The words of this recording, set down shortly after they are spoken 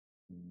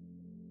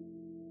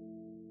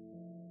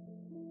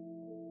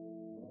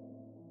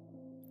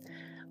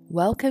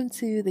Welcome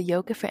to the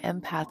Yoga for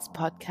Empaths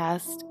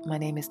podcast. My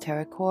name is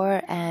Tara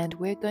Kaur, and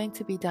we're going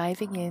to be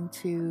diving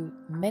into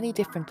many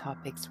different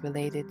topics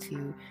related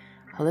to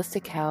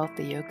holistic health,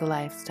 the yoga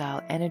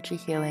lifestyle, energy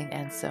healing,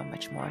 and so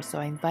much more. So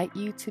I invite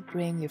you to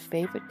bring your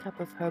favorite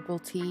cup of herbal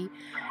tea,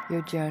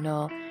 your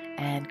journal,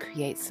 and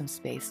create some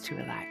space to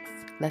relax.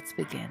 Let's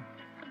begin.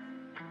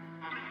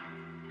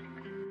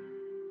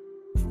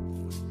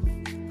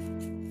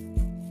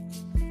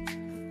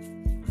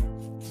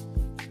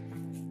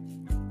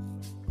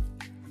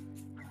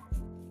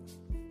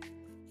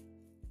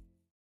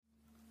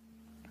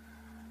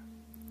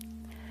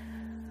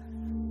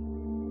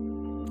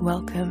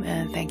 Welcome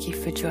and thank you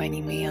for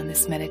joining me on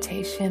this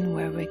meditation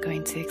where we're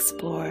going to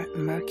explore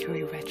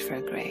Mercury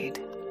retrograde.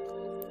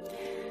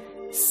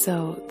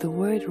 So the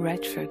word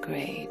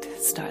retrograde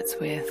starts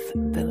with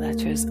the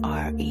letters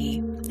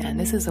RE, and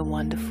this is a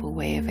wonderful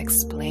way of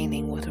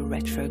explaining what a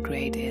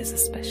retrograde is,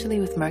 especially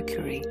with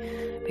Mercury,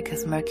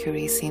 because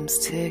Mercury seems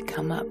to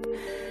come up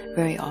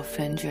very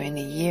often during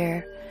the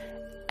year,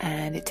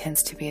 and it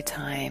tends to be a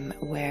time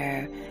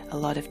where a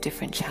lot of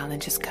different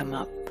challenges come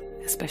up,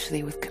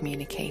 especially with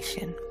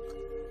communication.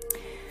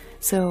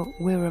 So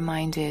we're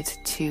reminded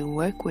to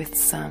work with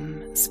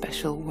some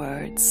special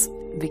words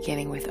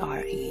beginning with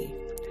RE.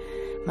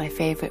 My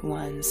favorite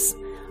ones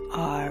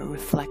are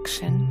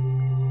reflection,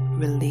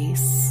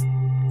 release,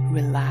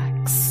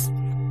 relax.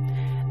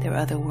 There are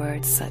other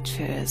words such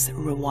as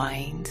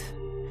rewind,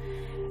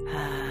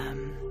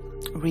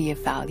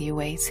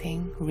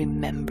 reevaluating,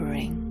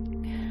 remembering.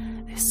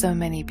 There's so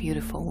many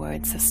beautiful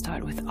words that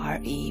start with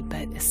RE,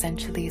 but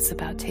essentially it's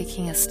about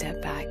taking a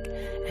step back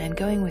and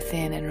going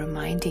within and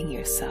reminding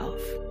yourself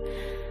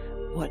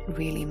what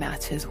really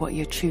matters, what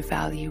your true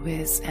value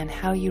is, and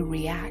how you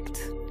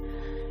react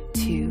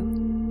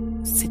to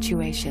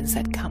situations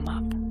that come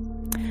up.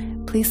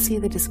 Please see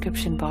the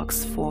description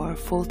box for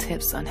full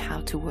tips on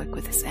how to work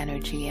with this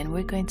energy, and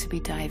we're going to be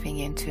diving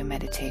into a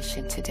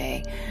meditation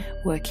today,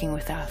 working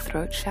with our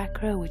throat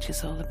chakra, which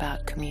is all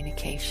about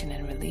communication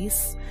and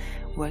release,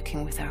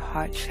 working with our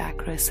heart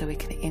chakra so we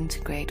can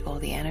integrate all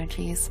the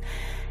energies,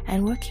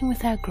 and working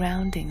with our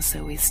grounding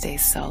so we stay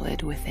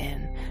solid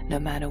within no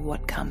matter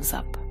what comes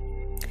up.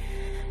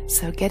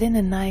 So get in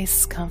a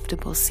nice,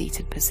 comfortable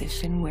seated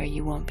position where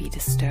you won't be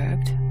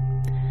disturbed.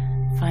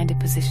 Find a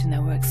position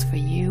that works for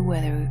you,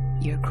 whether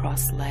you're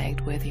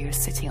cross-legged, whether you're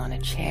sitting on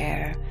a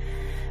chair,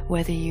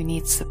 whether you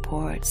need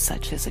support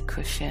such as a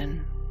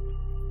cushion.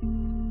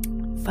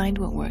 Find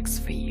what works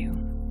for you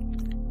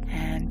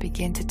and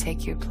begin to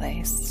take your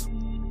place.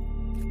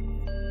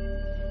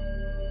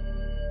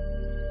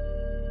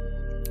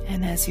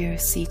 And as you're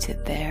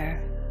seated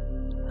there,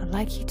 I'd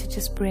like you to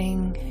just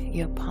bring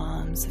your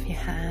palms of your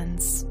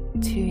hands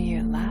to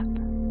your lap,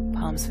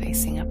 palms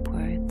facing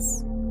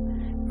upwards.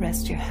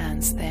 Rest your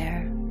hands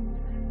there,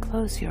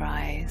 close your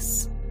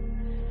eyes,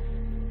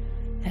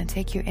 and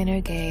take your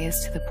inner gaze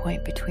to the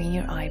point between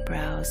your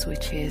eyebrows,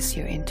 which is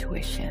your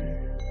intuition,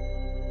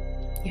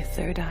 your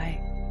third eye.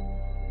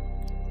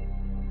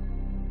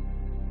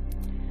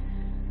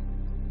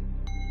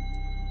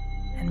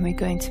 And we're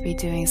going to be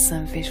doing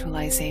some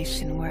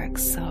visualization work,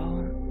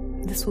 so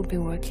this will be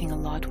working a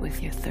lot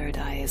with your third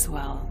eye as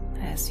well,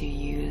 as you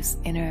use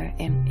inner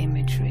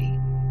imagery,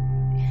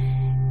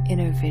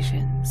 inner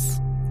visions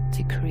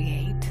to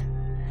create,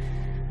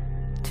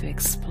 to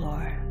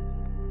explore.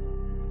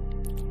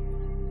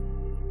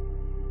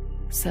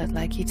 So I'd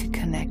like you to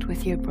connect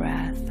with your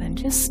breath and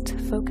just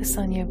focus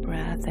on your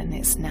breath and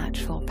its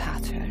natural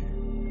pattern.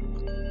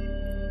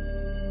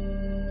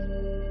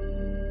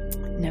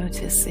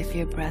 Notice if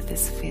your breath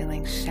is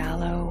feeling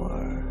shallow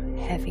or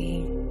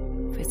heavy,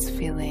 if it's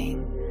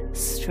feeling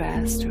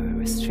stressed or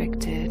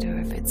restricted, or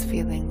if it's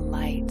feeling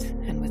light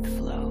and with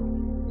flow.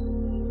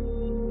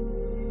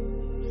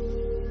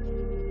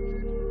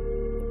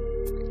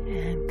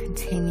 And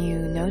continue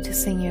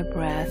noticing your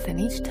breath, and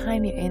each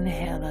time you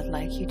inhale, I'd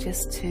like you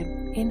just to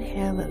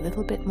inhale a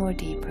little bit more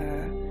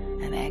deeper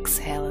and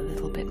exhale a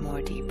little bit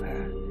more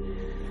deeper,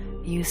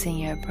 using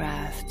your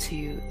breath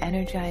to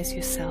energize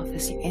yourself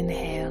as you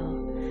inhale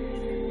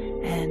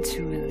and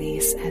to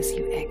release as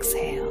you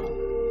exhale.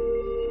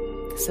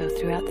 So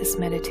throughout this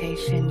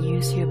meditation,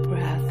 use your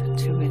breath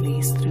to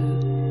release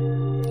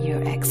through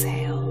your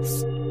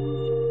exhales.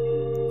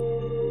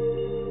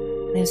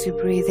 And as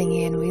you're breathing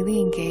in,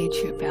 really engage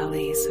your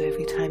belly. So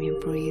every time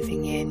you're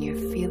breathing in, you're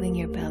feeling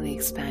your belly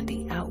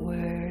expanding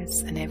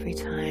outwards, and every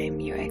time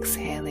you're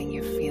exhaling,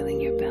 you're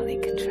feeling your belly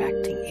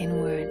contracting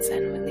inwards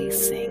and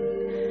releasing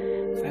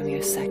from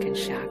your second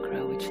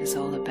chakra, which is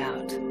all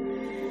about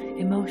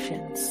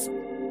emotions.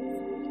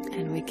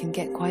 And we can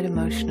get quite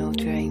emotional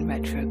during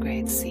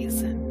retrograde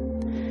season.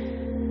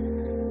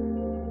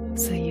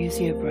 So use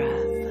your breath.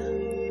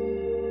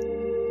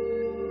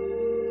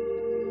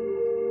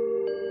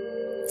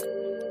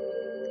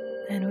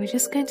 And we're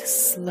just going to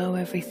slow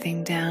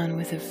everything down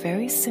with a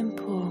very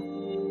simple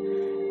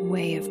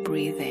way of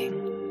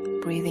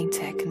breathing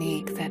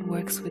technique that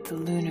works with the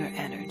lunar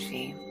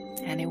energy,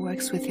 and it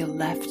works with your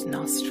left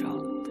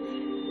nostril.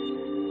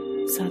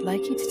 So I'd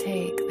like you to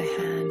take the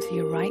hand,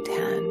 your right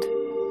hand,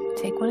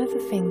 take one of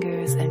the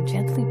fingers and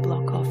gently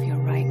block off your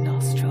right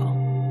nostril.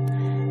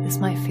 This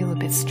might feel a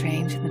bit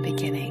strange in the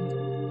beginning.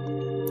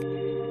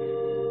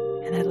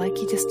 And I'd like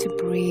you just to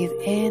breathe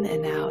in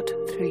and out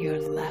through your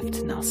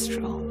left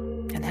nostril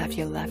and have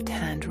your left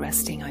hand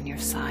resting on your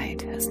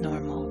side as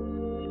normal.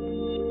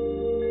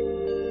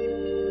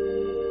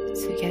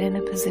 So get in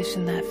a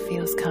position that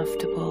feels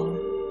comfortable.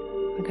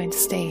 We're going to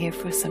stay here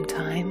for some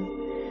time.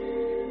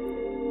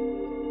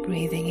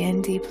 Breathing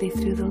in deeply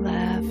through the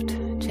left,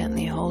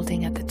 gently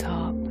holding at the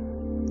top,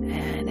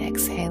 and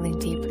exhaling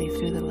deeply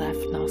through the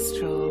left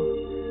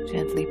nostril,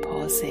 gently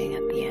pausing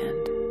at the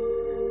end.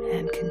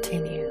 And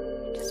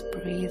continue, just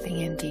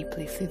breathing in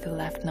deeply through the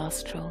left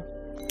nostril.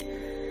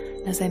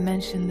 As I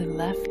mentioned, the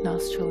left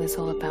nostril is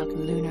all about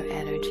lunar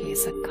energy.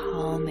 It's a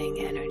calming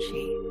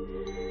energy.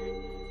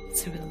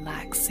 It's a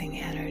relaxing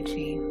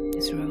energy.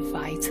 It's a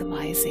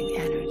revitalizing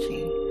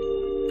energy.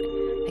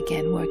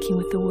 Again, working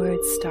with the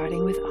words,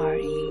 starting with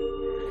RE.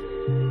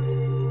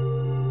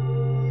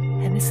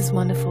 And this is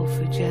wonderful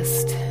for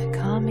just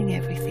calming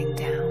everything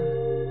down.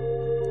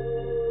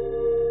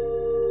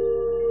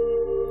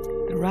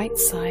 The right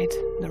side,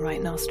 the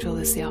right nostril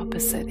is the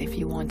opposite. If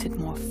you wanted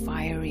more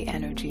fiery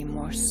energy,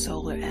 more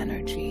solar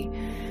energy,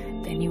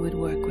 then you would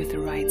work with the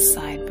right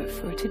side. But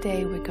for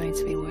today, we're going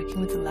to be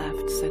working with the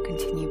left, so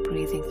continue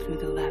breathing through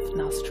the left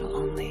nostril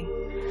only.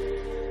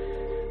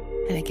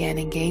 And again,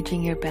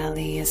 engaging your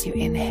belly as you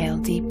inhale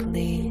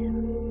deeply,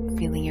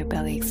 feeling your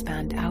belly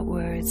expand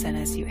outwards, and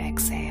as you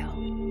exhale.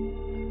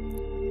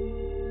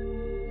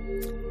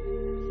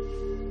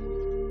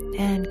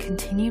 And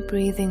continue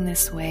breathing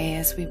this way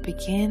as we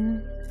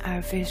begin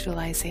our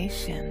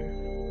visualization.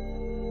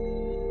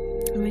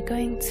 And we're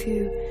going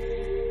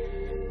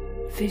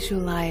to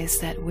visualize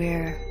that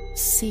we're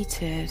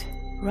seated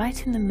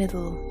right in the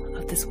middle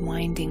of this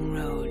winding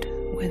road,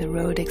 where the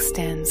road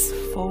extends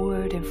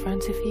forward in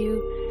front of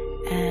you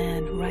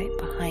and right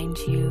behind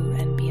you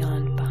and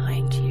beyond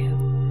behind you.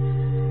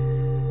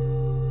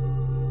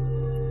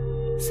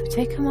 So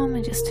take a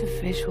moment just to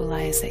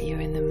visualize that you're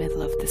in the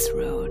middle of this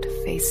road,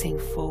 facing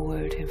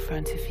forward in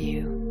front of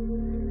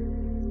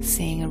you,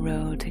 seeing a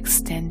road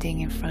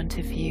extending in front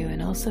of you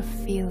and also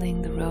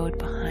feeling the road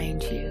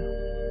behind you.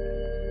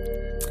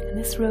 And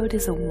this road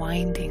is a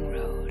winding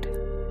road.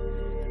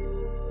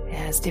 It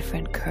has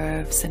different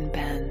curves and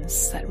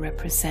bends that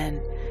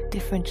represent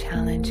different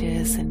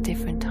challenges and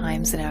different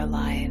times in our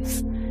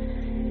lives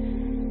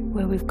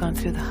where we've gone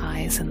through the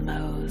highs and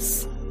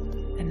lows,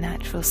 the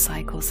natural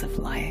cycles of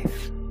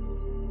life.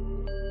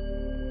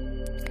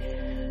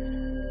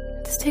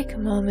 Just take a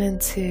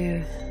moment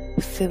to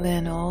fill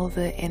in all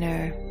the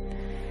inner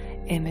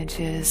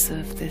images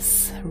of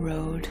this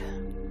road,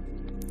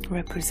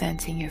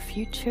 representing your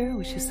future,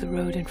 which is the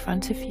road in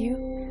front of you,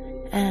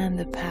 and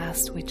the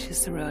past, which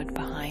is the road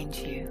behind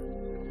you.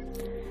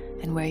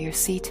 And where you're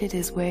seated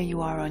is where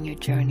you are on your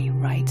journey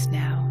right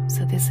now.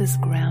 So this is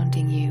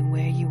grounding you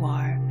where you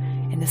are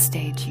in the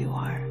stage you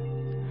are.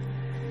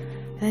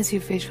 And as you're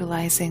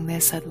visualizing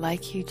this, I'd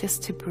like you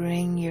just to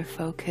bring your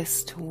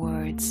focus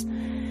towards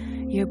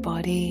your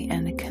body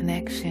and the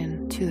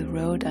connection to the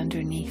road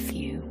underneath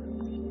you.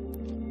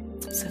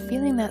 So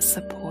feeling that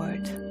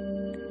support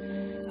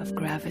of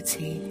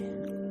gravity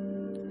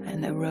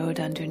and the road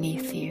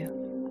underneath you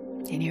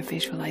in your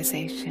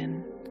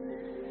visualization.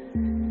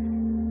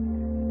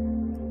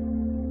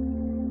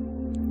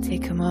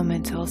 Take a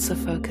moment to also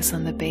focus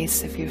on the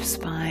base of your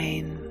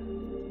spine,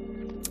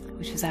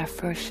 which is our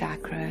first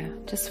chakra,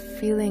 just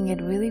feeling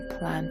it really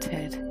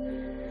planted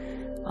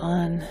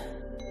on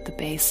the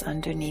base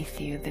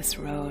underneath you, this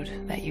road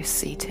that you're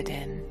seated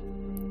in,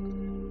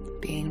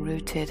 being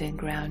rooted and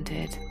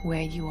grounded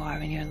where you are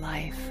in your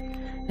life,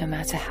 no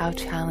matter how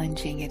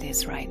challenging it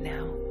is right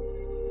now.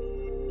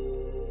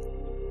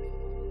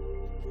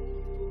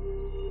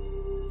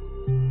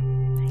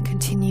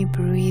 Continue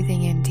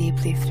breathing in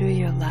deeply through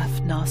your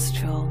left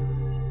nostril.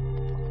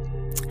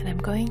 And I'm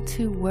going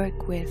to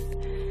work with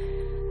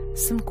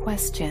some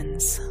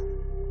questions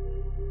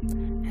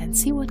and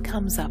see what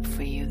comes up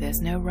for you.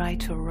 There's no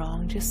right or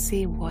wrong, just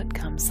see what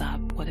comes up,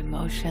 what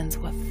emotions,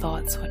 what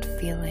thoughts, what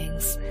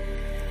feelings.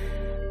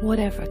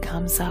 Whatever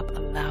comes up,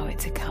 allow it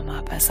to come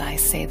up as I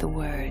say the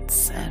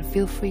words. And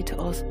feel free to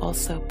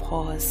also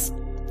pause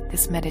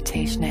this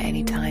meditation at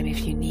any time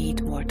if you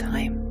need more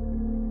time.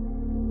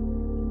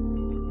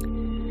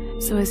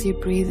 So as you're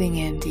breathing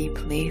in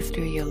deeply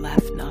through your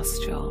left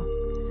nostril,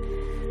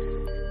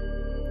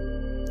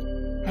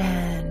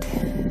 and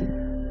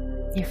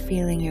you're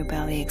feeling your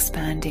belly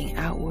expanding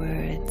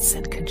outwards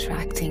and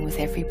contracting with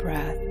every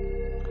breath,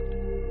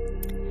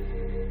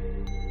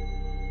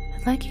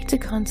 I'd like you to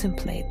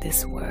contemplate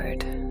this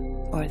word,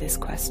 or this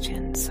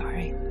question,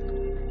 sorry.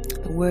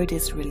 The word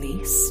is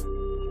release,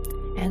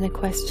 and the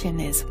question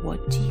is,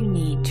 what do you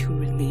need to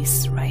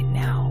release right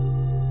now?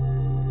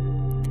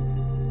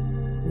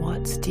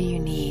 What do you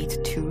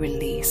need to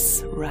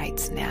release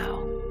right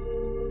now?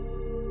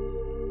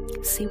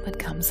 See what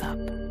comes up.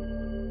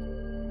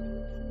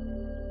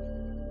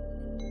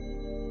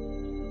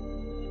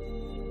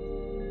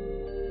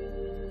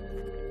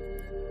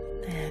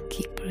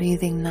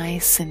 Breathing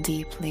nice and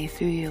deeply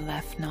through your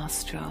left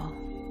nostril.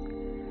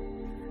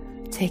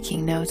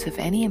 Taking note of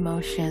any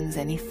emotions,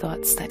 any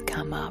thoughts that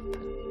come up.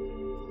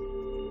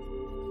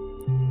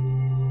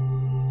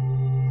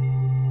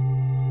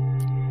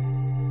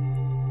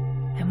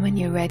 And when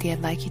you're ready, I'd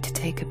like you to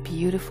take a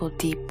beautiful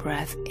deep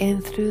breath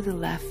in through the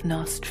left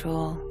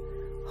nostril.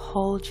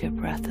 Hold your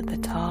breath at the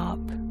top.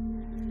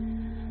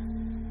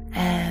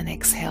 And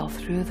exhale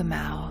through the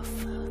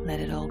mouth.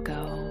 Let it all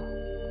go.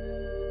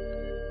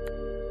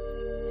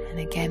 And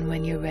again,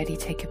 when you're ready,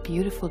 take a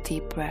beautiful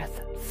deep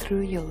breath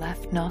through your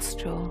left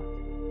nostril.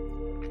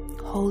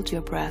 Hold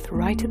your breath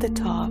right at the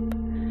top.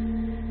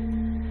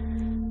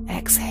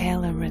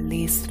 Exhale and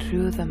release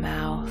through the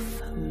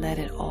mouth. Let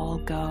it all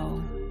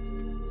go.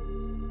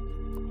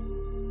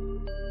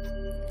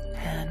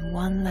 And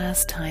one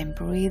last time,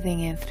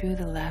 breathing in through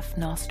the left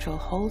nostril,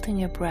 holding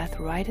your breath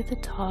right at the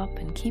top,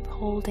 and keep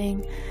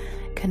holding.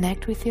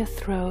 Connect with your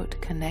throat,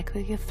 connect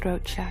with your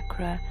throat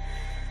chakra.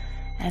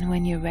 And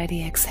when you're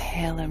ready,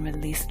 exhale and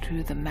release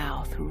through the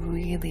mouth.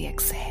 Really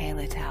exhale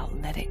it out,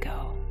 let it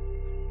go.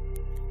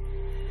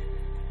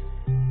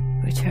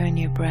 Return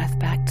your breath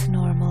back to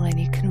normal, and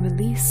you can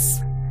release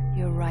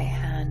your right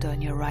hand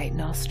on your right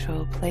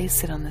nostril.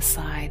 Place it on the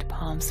side,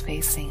 palms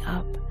facing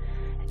up.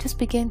 And just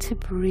begin to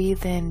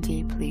breathe in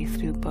deeply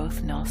through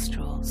both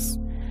nostrils.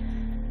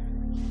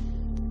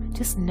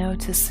 Just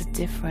notice the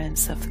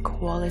difference of the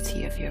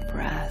quality of your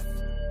breath.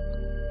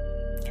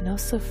 And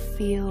also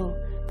feel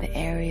the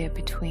area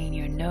between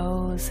your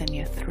nose and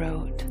your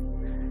throat,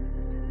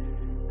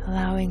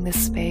 allowing the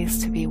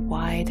space to be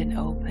wide and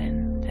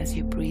open as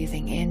you're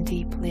breathing in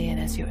deeply and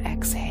as you're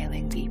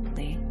exhaling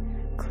deeply,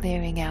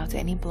 clearing out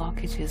any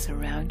blockages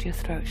around your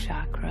throat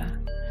chakra.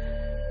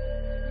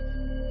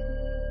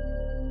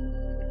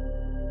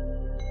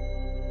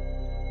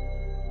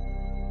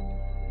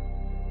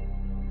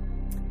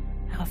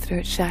 Our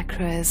throat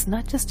chakra is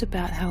not just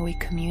about how we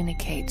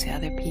communicate to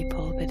other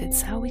people, but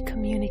it's how we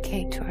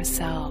communicate to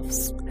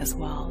ourselves as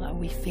well. Are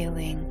we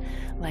feeling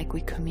like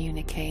we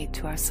communicate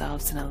to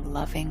ourselves in a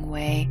loving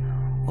way,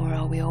 or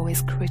are we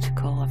always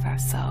critical of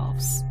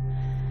ourselves?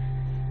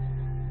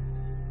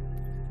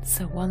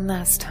 So one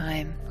last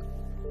time,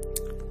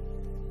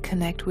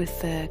 connect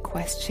with the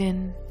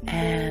question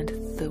and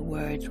the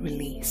word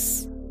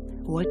release.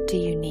 What do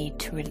you need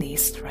to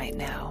release right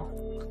now?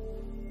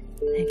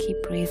 And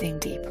keep breathing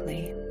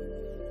deeply.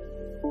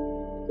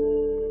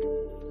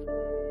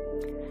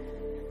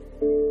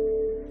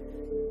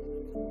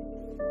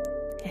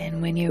 And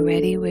when you're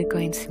ready, we're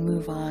going to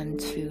move on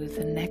to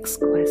the next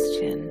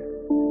question.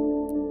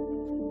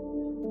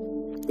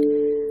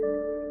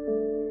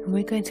 And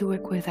we're going to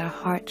work with our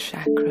heart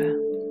chakra.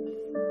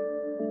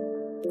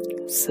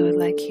 So I'd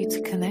like you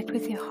to connect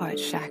with your heart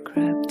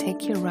chakra.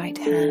 Take your right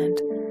hand,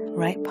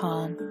 right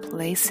palm,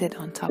 place it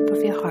on top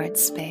of your heart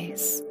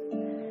space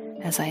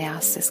as I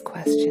ask this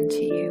question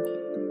to you.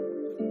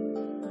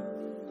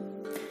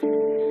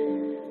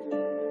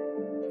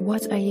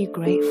 What are you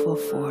grateful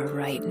for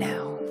right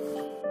now?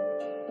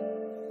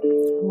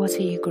 What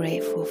are you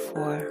grateful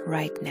for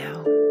right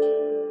now?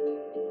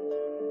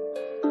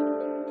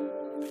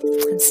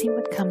 And see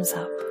what comes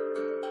up.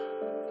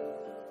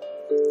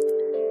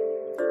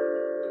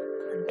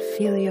 And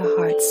feel your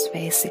heart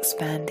space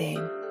expanding.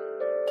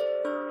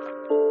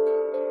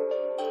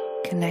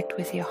 Connect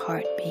with your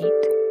heartbeat.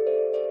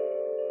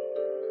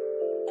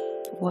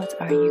 What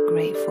are you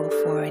grateful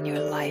for in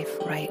your life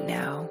right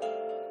now?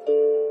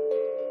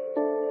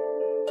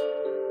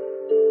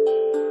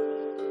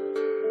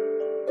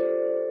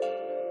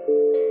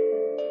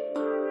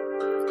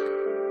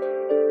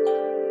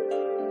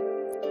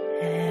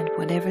 And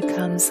whatever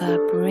comes up,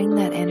 bring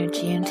that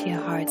energy into your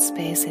heart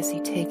space as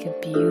you take a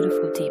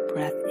beautiful deep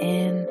breath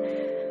in,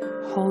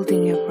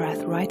 holding your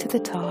breath right to the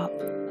top,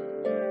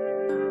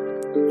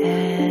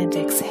 and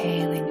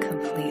exhaling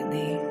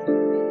completely.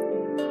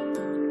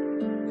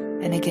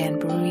 And again,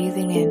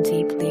 breathing in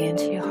deeply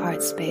into your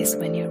heart space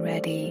when you're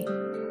ready,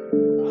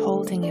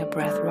 holding your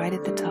breath right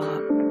at the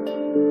top,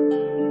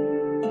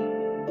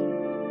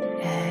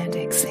 and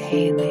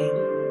exhaling,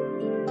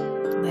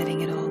 letting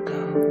it all go.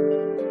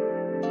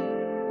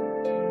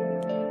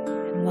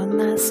 And one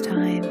last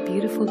time,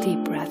 beautiful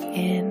deep breath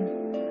in,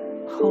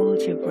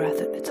 hold your breath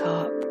at the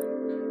top,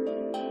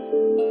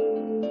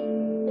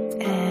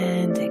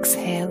 and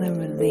exhale and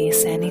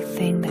release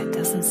anything that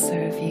doesn't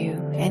serve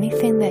you,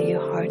 anything that your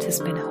heart has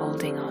been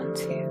holding on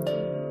to.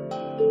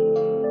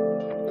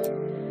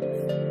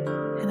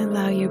 And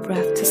allow your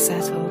breath to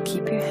settle.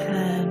 Keep your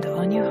hand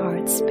on your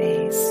heart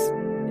space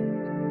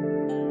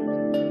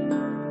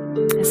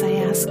as I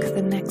ask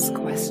the next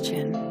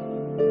question.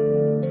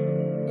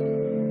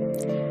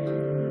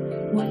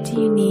 What do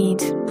you need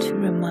to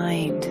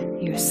remind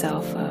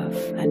yourself of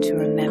and to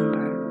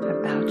remember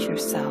about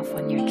yourself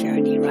on your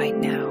journey right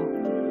now?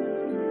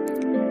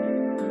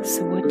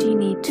 So what do you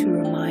need to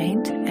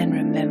remind and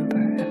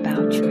remember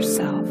about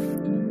yourself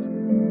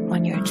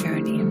on your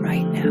journey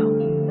right now?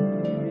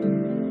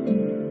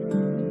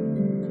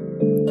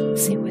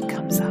 See what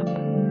comes up.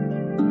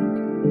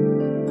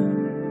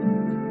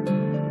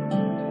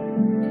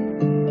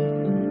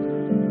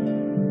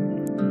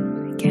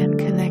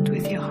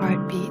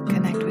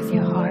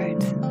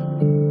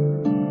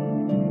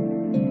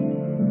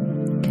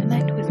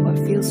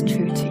 feels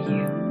true to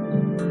you.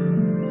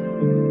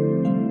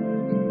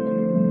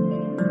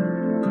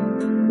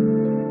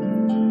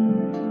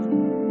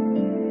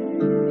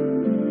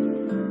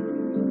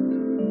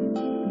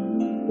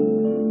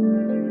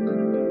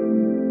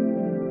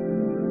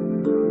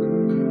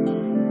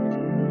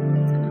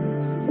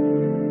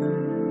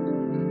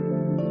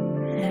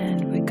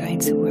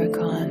 To work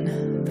on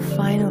the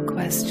final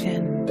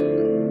question,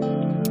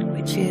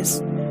 which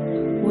is,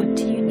 what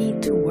do you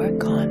need to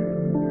work on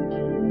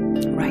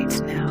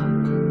right now?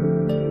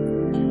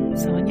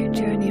 So on your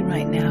journey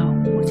right now,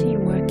 what are you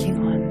working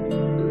on?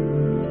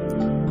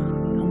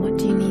 And what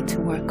do you need to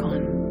work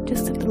on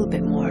just a little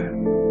bit more?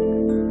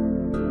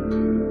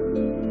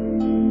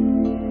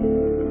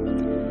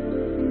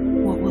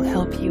 What will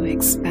help you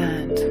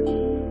expand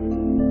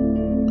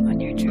on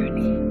your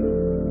journey?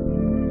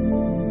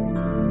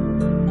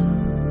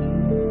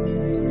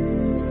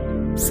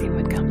 See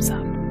what comes up.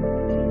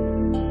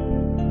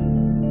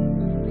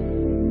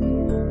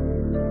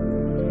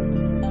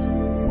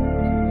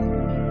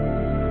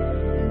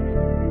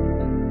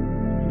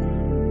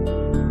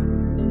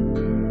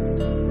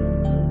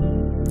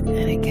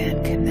 And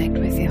again, connect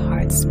with your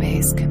heart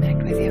space,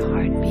 connect with your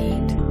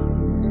heartbeat.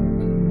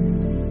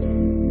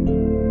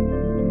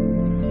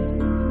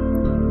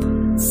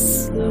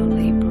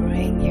 Slowly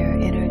bring your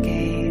inner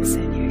gaze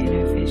and your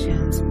inner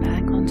visions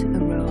back onto the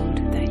road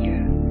that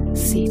you're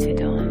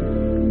seated on.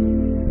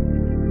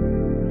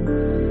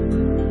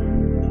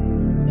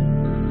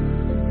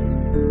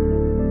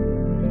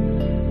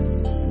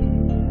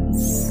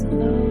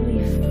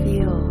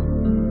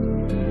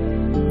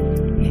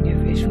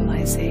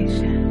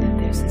 That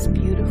there's this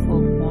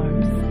beautiful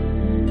warmth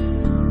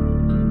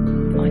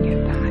on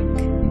your back,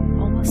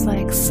 almost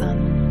like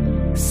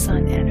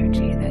sun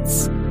energy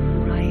that's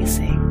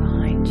rising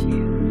behind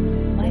you,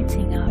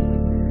 lighting up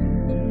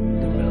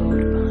the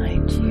road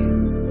behind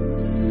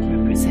you,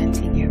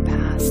 representing your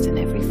past and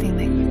everything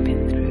that you've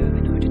been through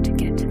in order to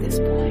get to this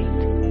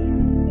point.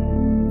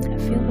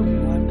 And feel the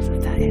warmth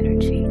of that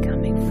energy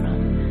coming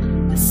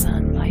from the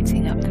sun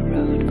lighting up the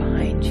road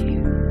behind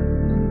you,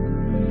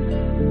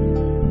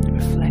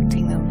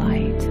 reflecting the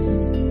light.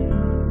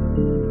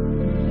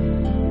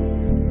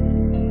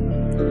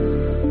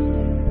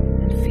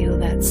 And feel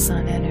that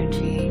sun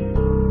energy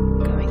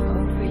going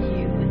over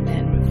you and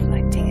then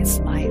reflecting its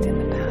light in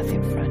the path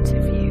in front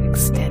of you,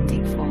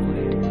 extending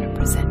forward,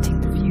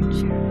 representing the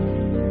future.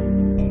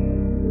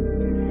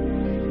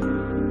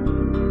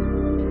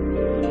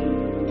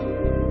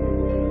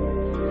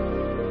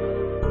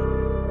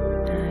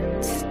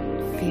 And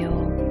feel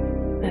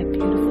that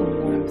beautiful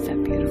warmth,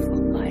 that beautiful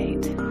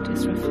light,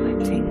 just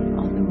reflecting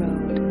on the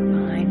road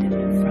behind and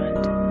in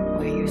front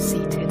where you're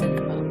seated at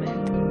the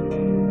moment.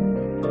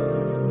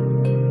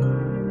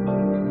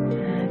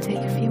 And take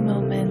a few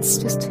moments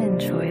just to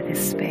enjoy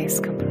this space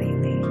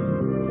completely.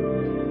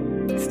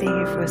 Stay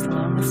here for as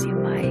long as you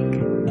like.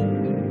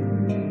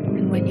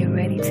 And when you're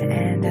ready to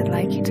end, I'd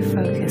like you to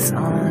focus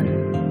on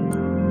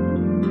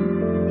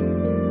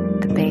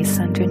the base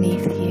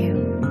underneath you.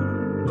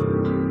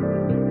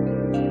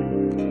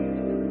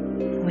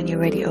 When you're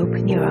ready,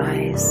 open your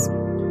eyes.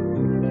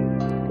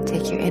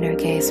 Take your inner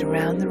gaze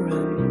around the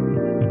room.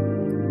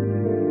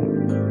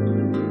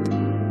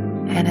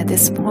 And at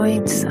this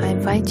point, I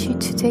invite you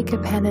to take a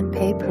pen and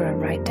paper and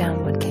write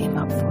down what came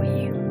up for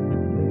you.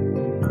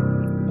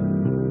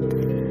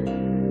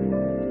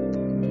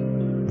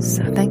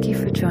 So thank you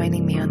for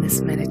joining me on this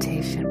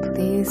meditation.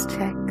 Please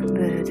check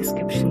the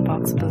description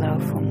box below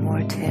for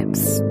more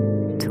tips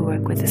to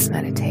work with this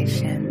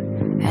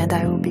meditation. And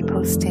I will be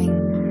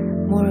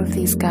posting more of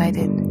these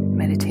guided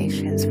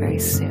meditations very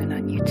soon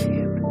on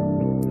YouTube.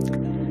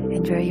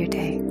 Enjoy your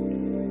day.